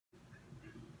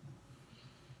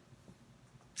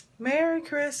Merry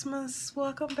Christmas.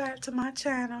 Welcome back to my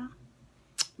channel.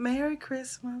 Merry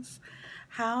Christmas.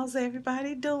 How's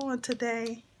everybody doing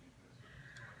today?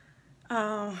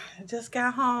 Just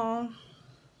got home.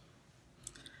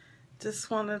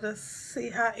 Just wanted to see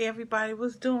how everybody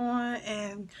was doing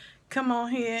and come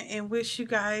on here and wish you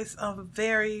guys a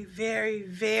very, very,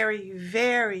 very,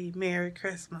 very Merry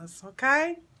Christmas,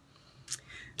 okay?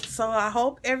 So I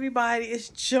hope everybody is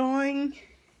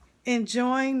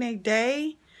enjoying their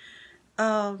day.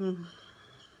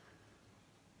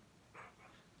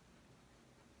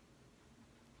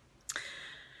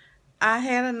 I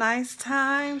had a nice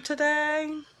time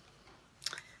today,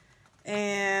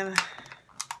 and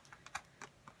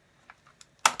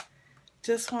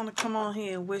just want to come on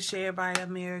here and wish everybody a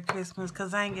Merry Christmas,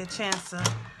 because I ain't get a chance to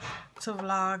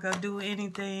vlog or do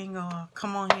anything or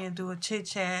come on here and do a chit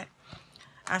chat.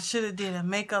 I should have did a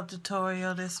makeup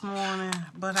tutorial this morning,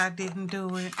 but I didn't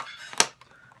do it.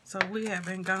 So we have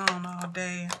been gone all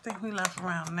day. I think we left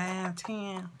around 9,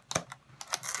 10,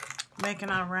 making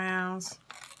our rounds.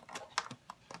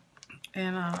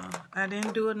 And I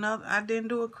didn't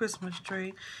do a Christmas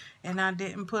tree, and I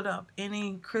didn't put up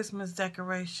any Christmas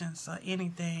decorations or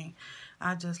anything.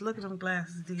 I just, look at them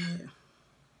glasses, did.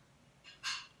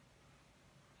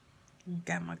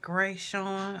 Got my gray showing.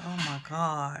 Oh my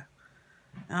God.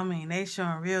 I mean, they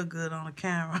showing real good on the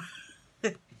camera.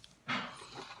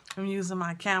 I'm using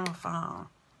my camera phone.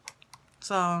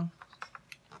 So,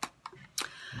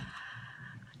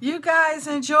 you guys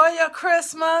enjoy your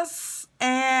Christmas,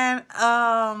 and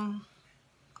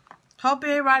hope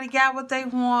everybody got what they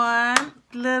want.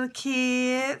 Little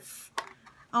kids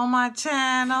on my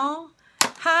channel.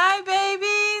 Hi,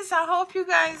 babies. I hope you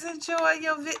guys enjoy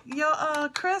your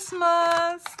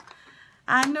Christmas.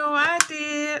 I know I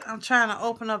did. I'm trying to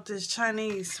open up this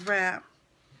Chinese wrap.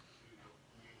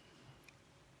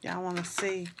 Y'all want to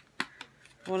see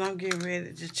what I'm getting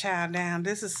ready to chow down.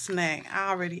 This is a snack.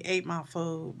 I already ate my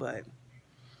food, but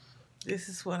this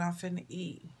is what I'm finna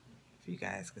eat. If you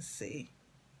guys can see.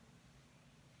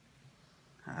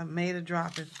 I made a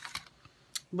dropping.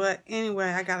 But anyway,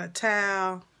 I got a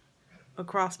towel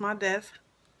across my desk.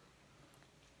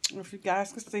 If you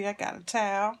guys can see, I got a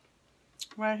towel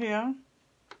right here.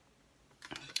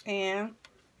 And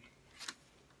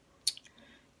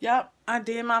yep, I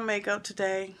did my makeup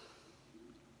today.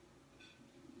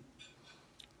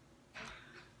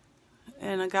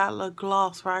 And I got a little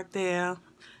gloss right there.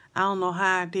 I don't know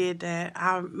how I did that.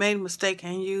 I made a mistake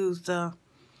and used the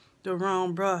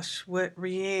wrong brush with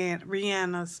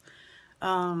Rihanna's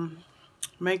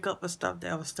makeup and stuff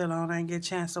that was still on. I didn't get a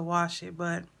chance to wash it,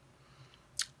 but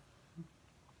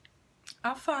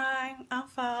I'm fine. I'm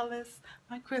flawless.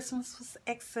 My Christmas was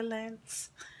excellent.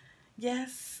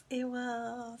 Yes, it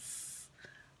was.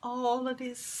 All of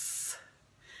this.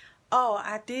 Oh,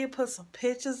 I did put some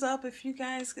pictures up, if you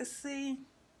guys can see.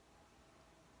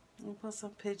 I'll put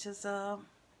some pictures up.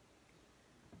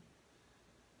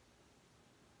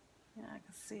 Yeah, I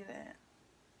can see that.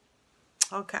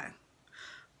 Okay.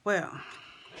 Well,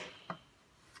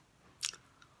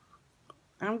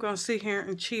 I'm going to sit here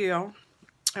and chill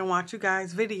and watch you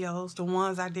guys' videos, the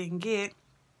ones I didn't get.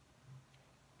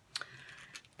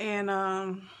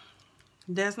 And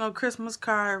there's no Christmas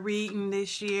card reading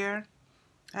this year.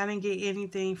 I didn't get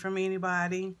anything from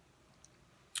anybody.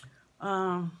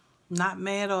 Not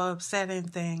mad or upset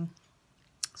anything.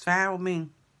 It's fine with me.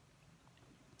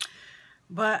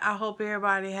 But I hope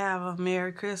everybody have a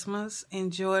Merry Christmas.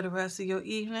 Enjoy the rest of your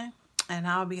evening. And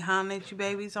I'll be hollering at you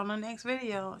babies on the next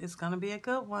video. It's going to be a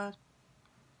good one.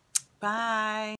 Bye.